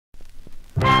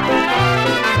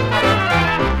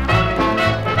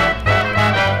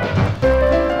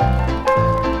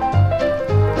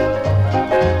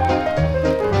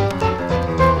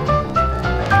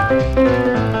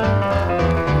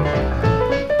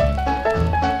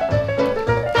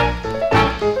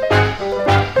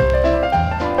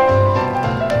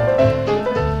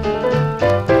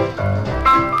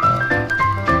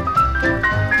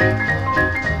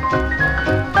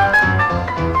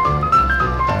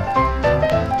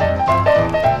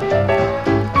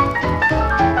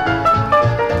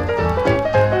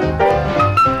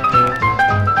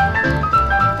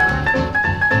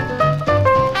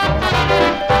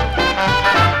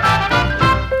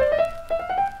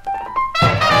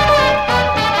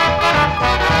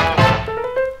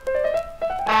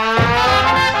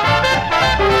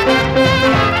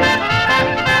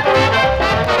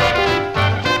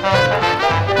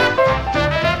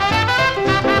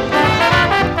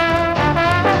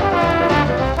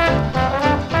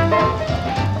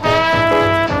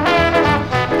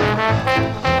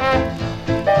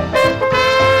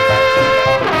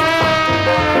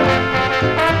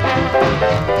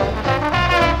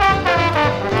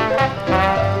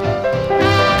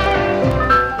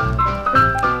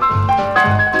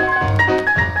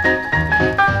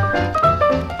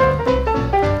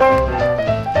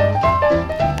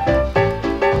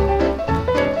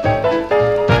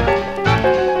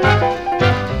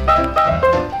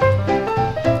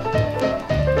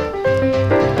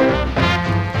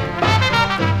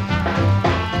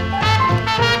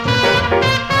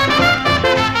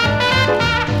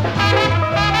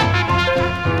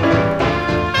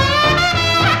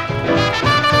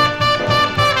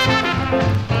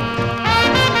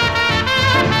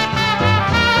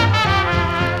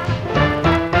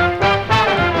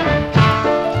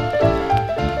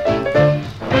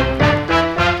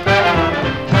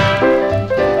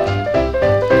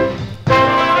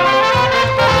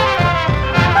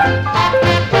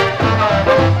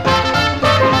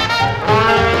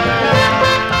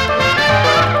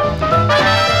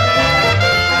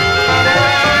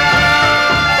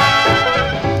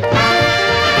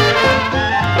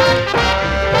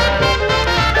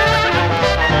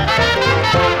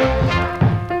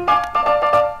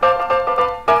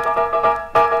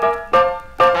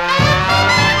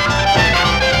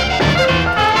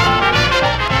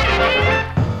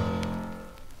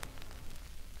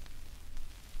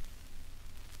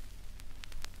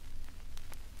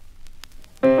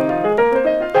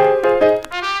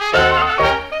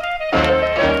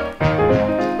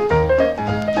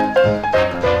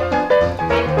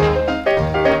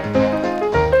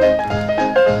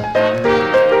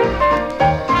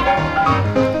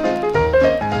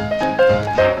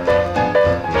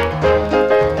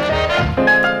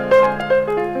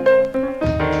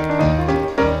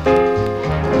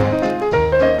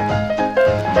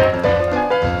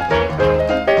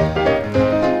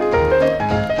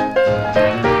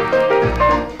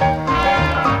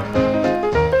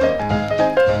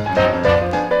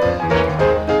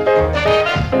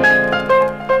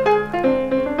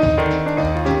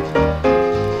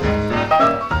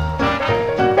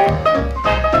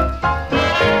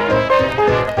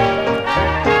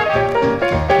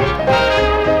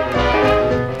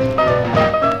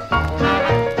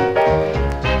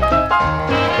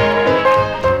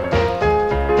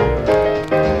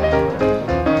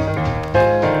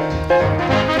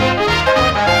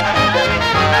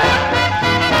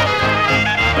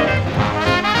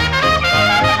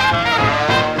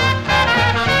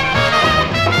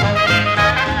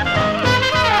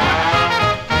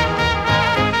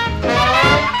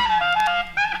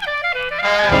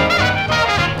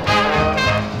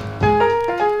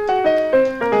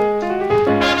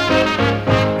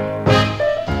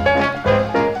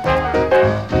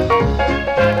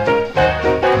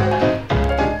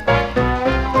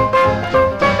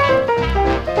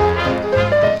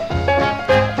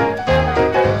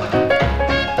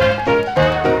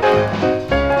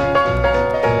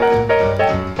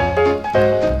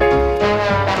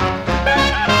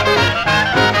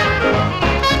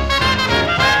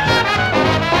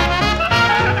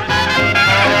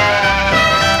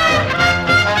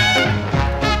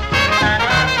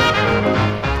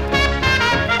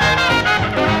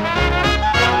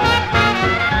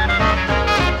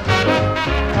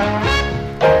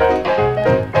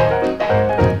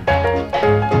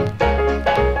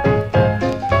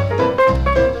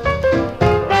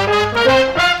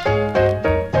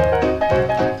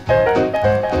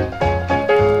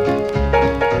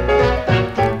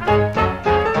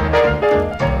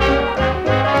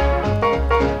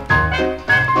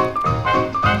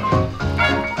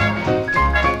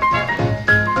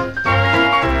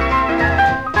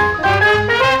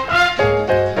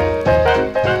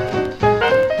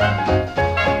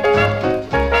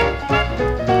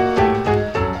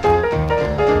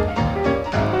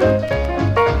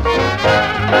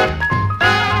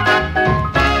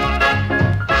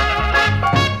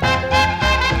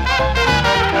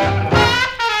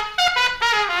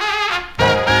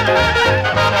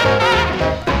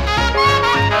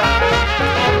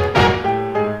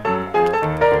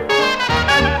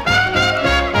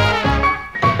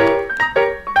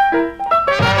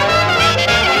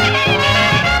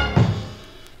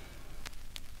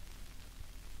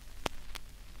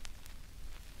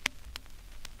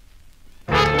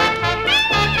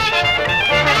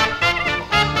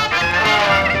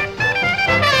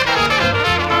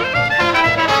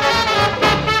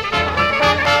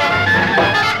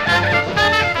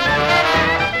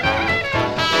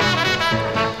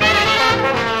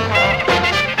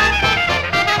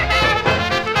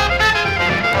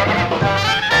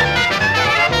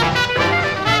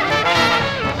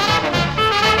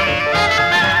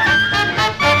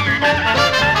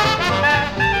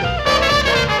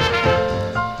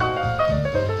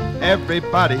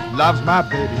Everybody loves my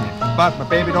baby, but my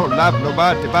baby don't love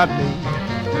nobody but me.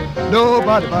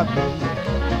 Nobody but me.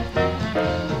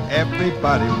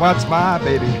 Everybody wants my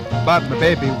baby, but my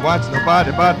baby wants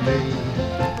nobody but me.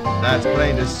 That's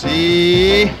plain to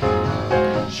see.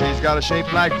 She's got a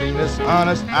shape like Venus,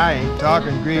 honest, I ain't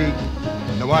talking Greek.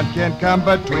 No one can come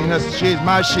between us, she's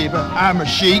my Sheba, I'm a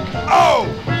sheik. Oh,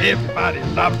 everybody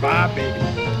loves my baby,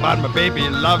 but my baby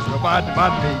loves nobody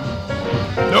but me.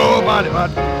 Nobody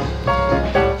but me.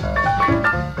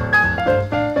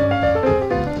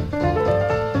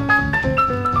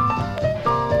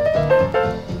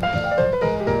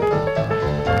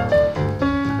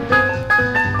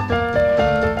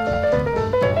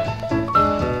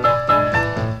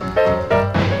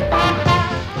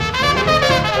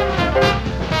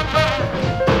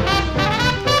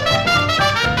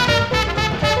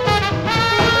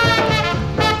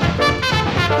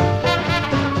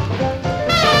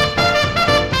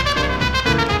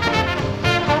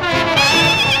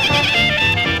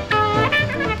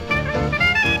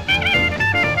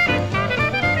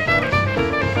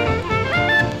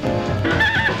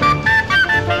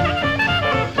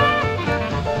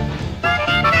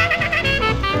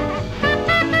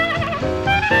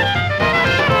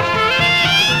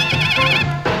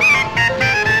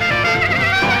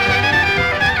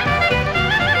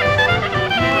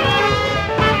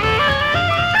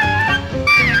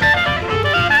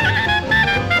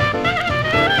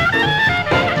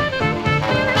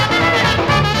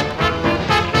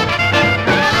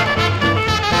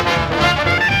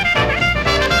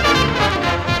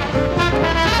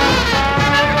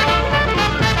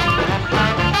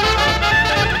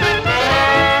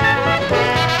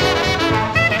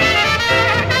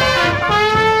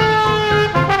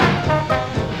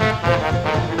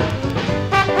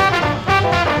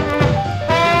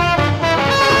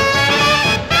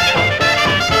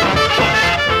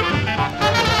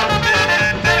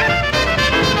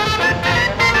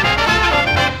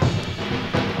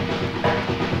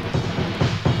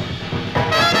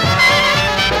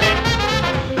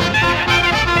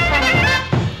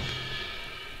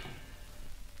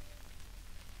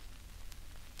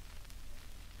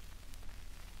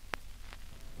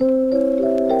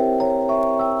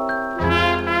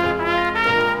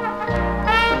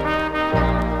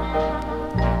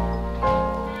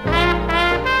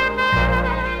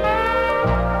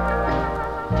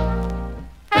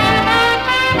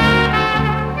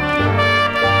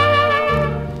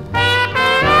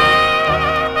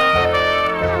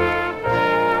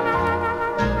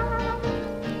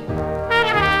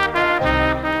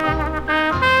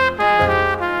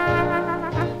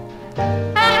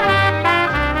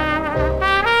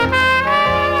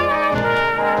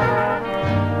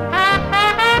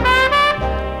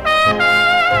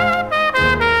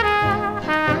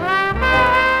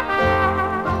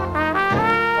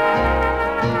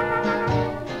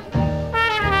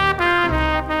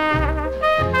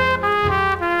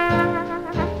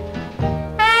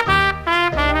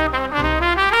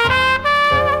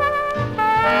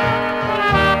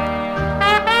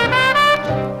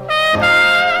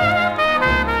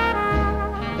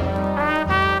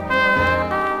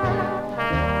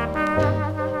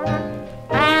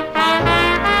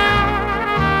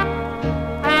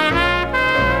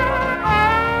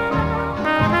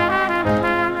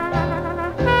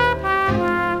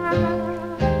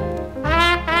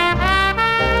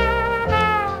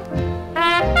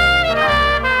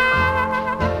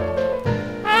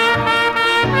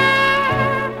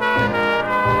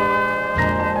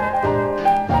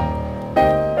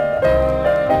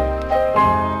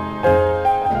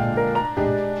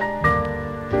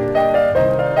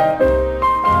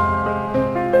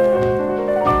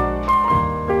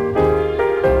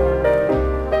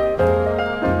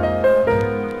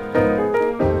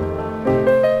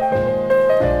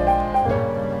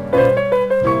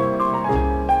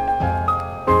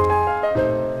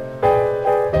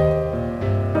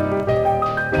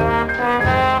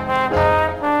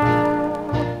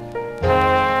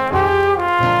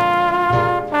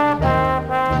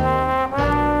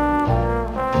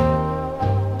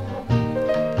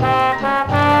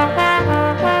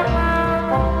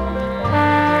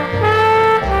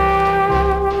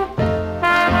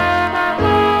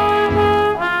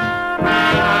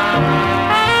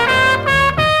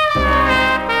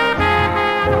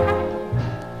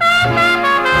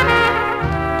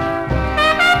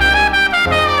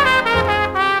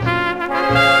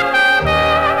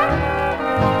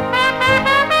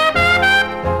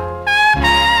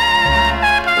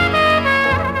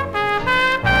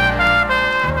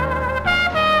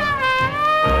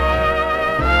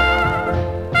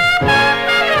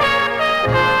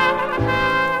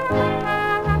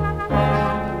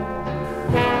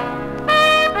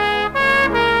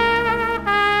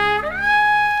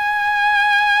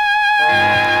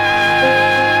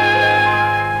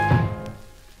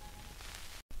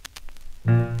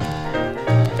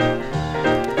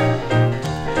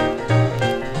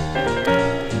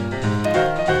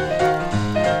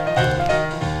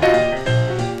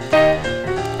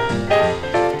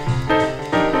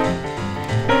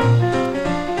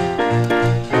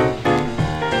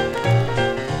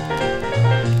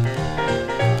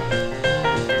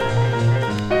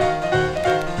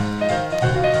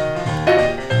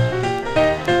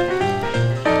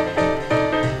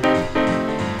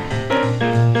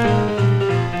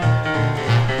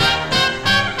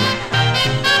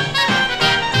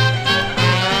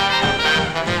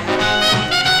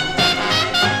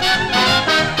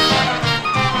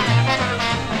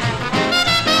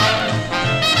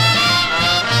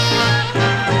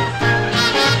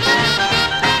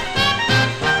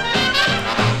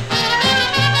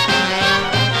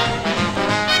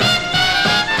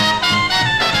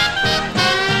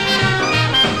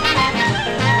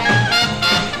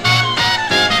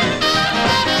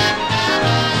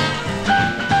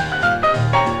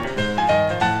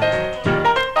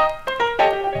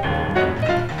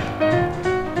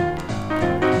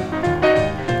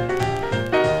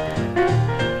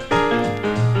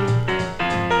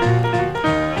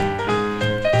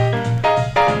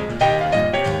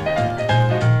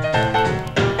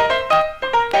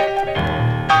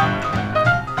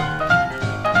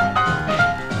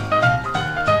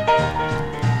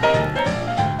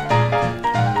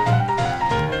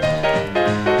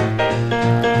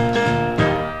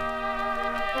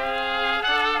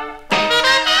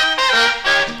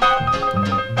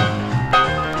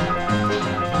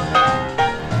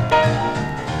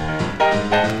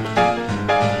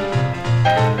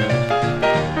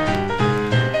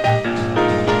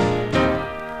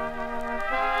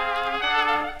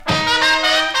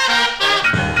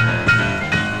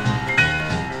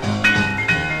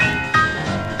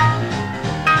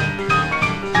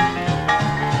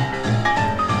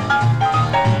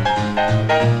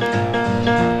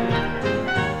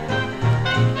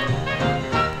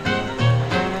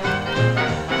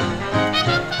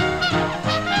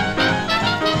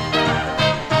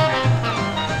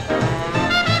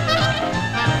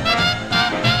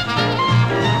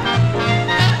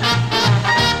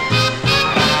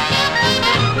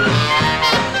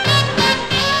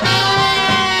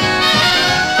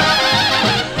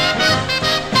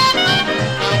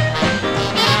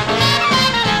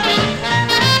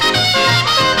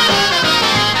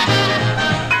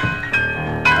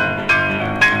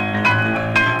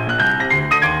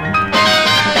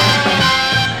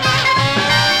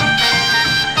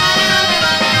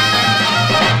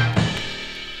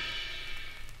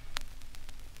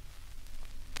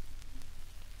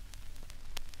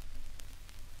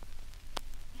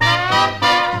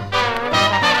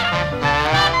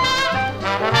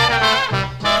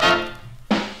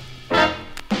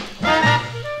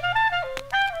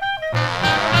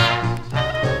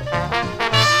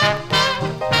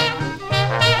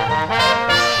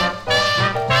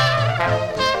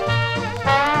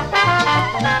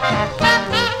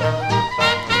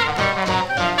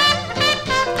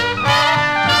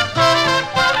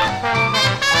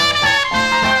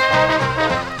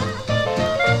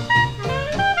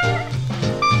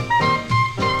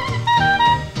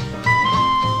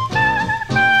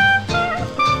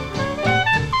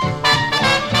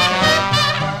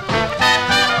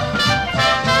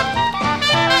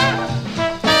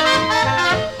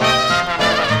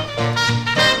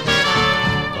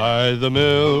 The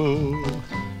mill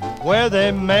where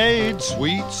they made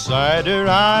sweet cider,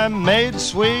 I made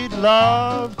sweet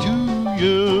love to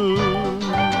you.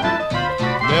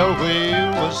 Mill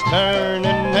wheel was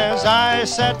turning as I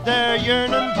sat there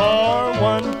yearning for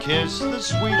one kiss, the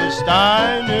sweetest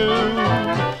I knew.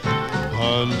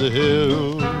 On the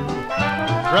hill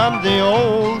from the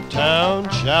old town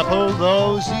chapel,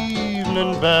 those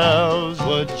evening bells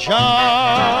would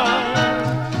chime.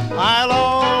 I'll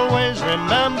always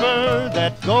remember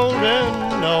that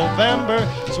golden November,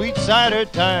 sweet cider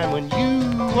time when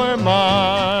you were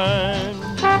mine.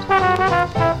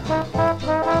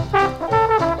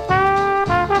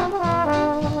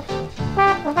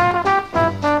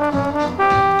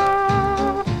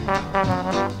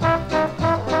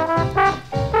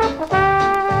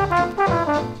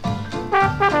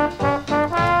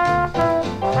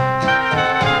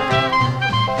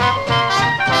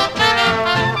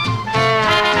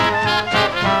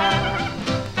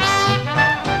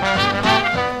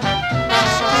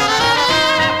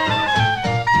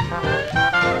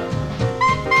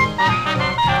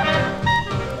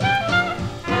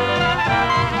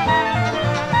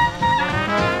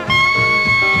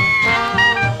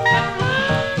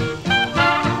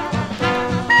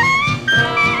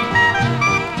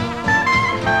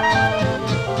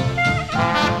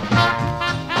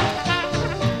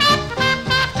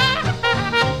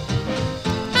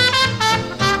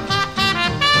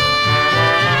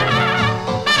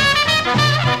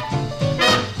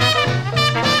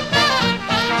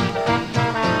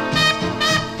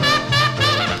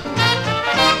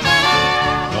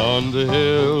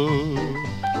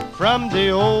 From the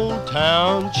old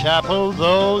town chapel,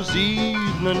 those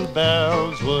evening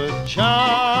bells would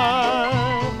chime.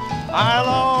 I'll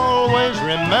always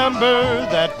remember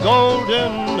that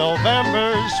golden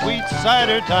November, sweet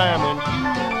cider time when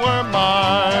you were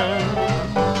mine.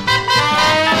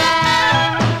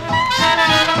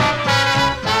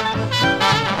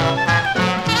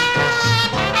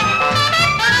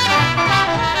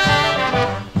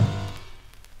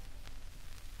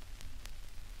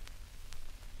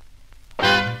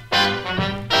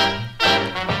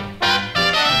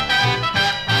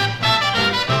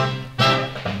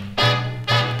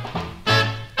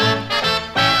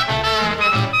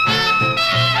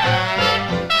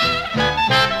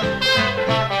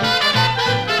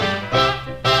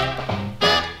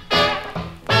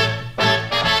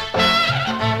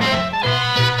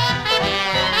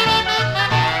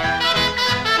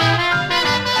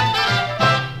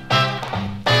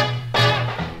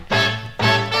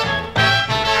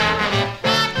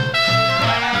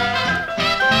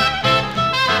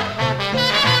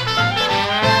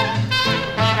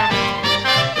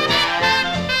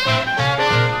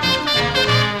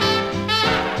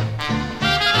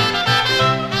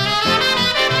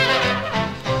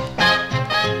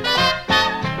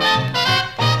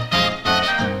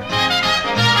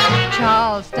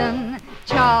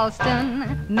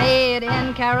 Charleston, made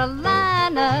in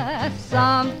Carolina.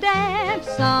 Some dance,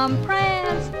 some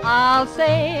prance. I'll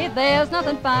say there's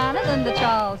nothing finer than the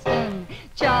Charleston.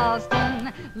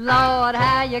 Charleston, Lord,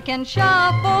 how you can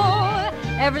shuffle.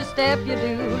 Every step you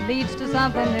do leads to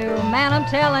something new. Man, I'm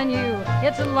telling you,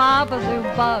 it's a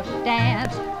lapazoo. Buck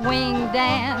dance, wing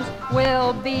dance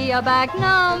will be a back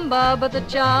number. But the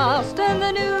Charleston,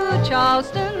 the new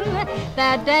Charleston,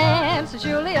 that dance is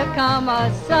surely a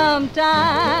comer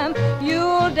sometime.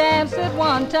 You'll dance it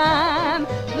one time.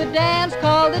 The dance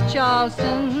called the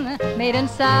Charleston, made in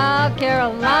South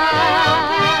Carolina.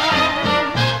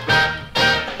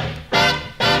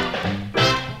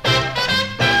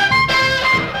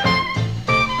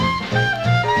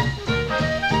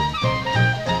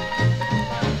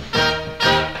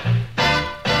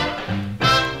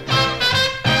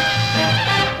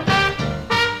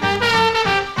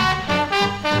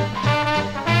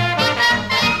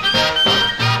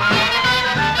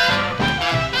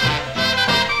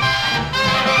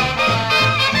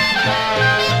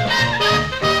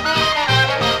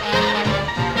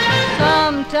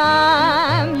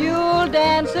 Sometime you'll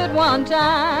dance it one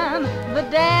time. The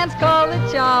dance called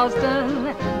the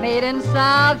Charleston, made in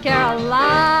South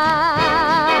Carolina.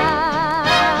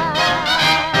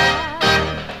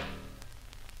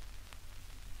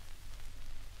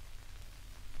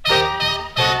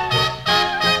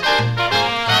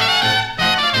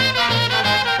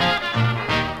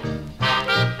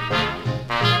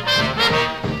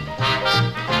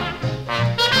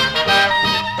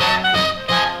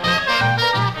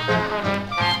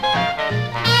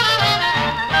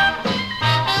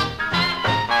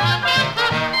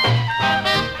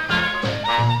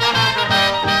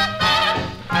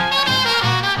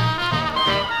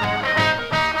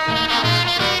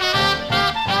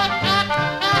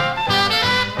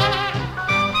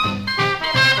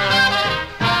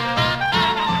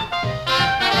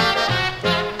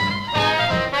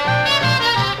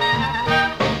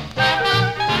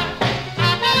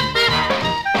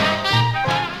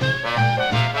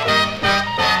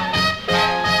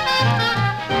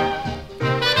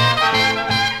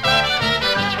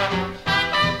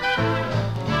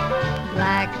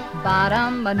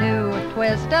 Bottom, a new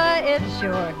twister, it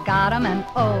sure got 'em. And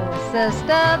oh,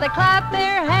 sister, they clap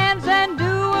their hands and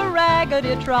do a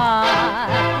raggedy trot.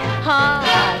 Hot.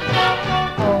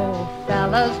 Oh,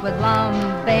 fellas with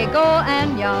lumbago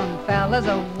and young fellas,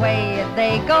 away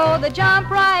they go. They jump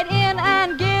right in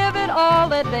and give it all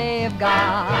that they've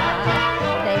got.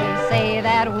 They say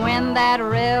that when that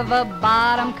river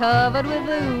bottom covered with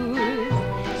ooze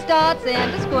starts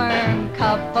in to squirm,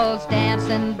 couples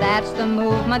dancing, that's the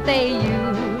movement they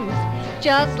use.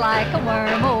 Just like a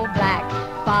worm, old black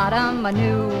bottom, a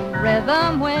new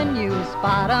rhythm. When you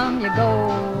spot 'em, you go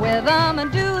with 'em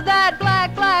and do that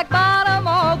black, black bottom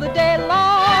all the day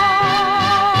long.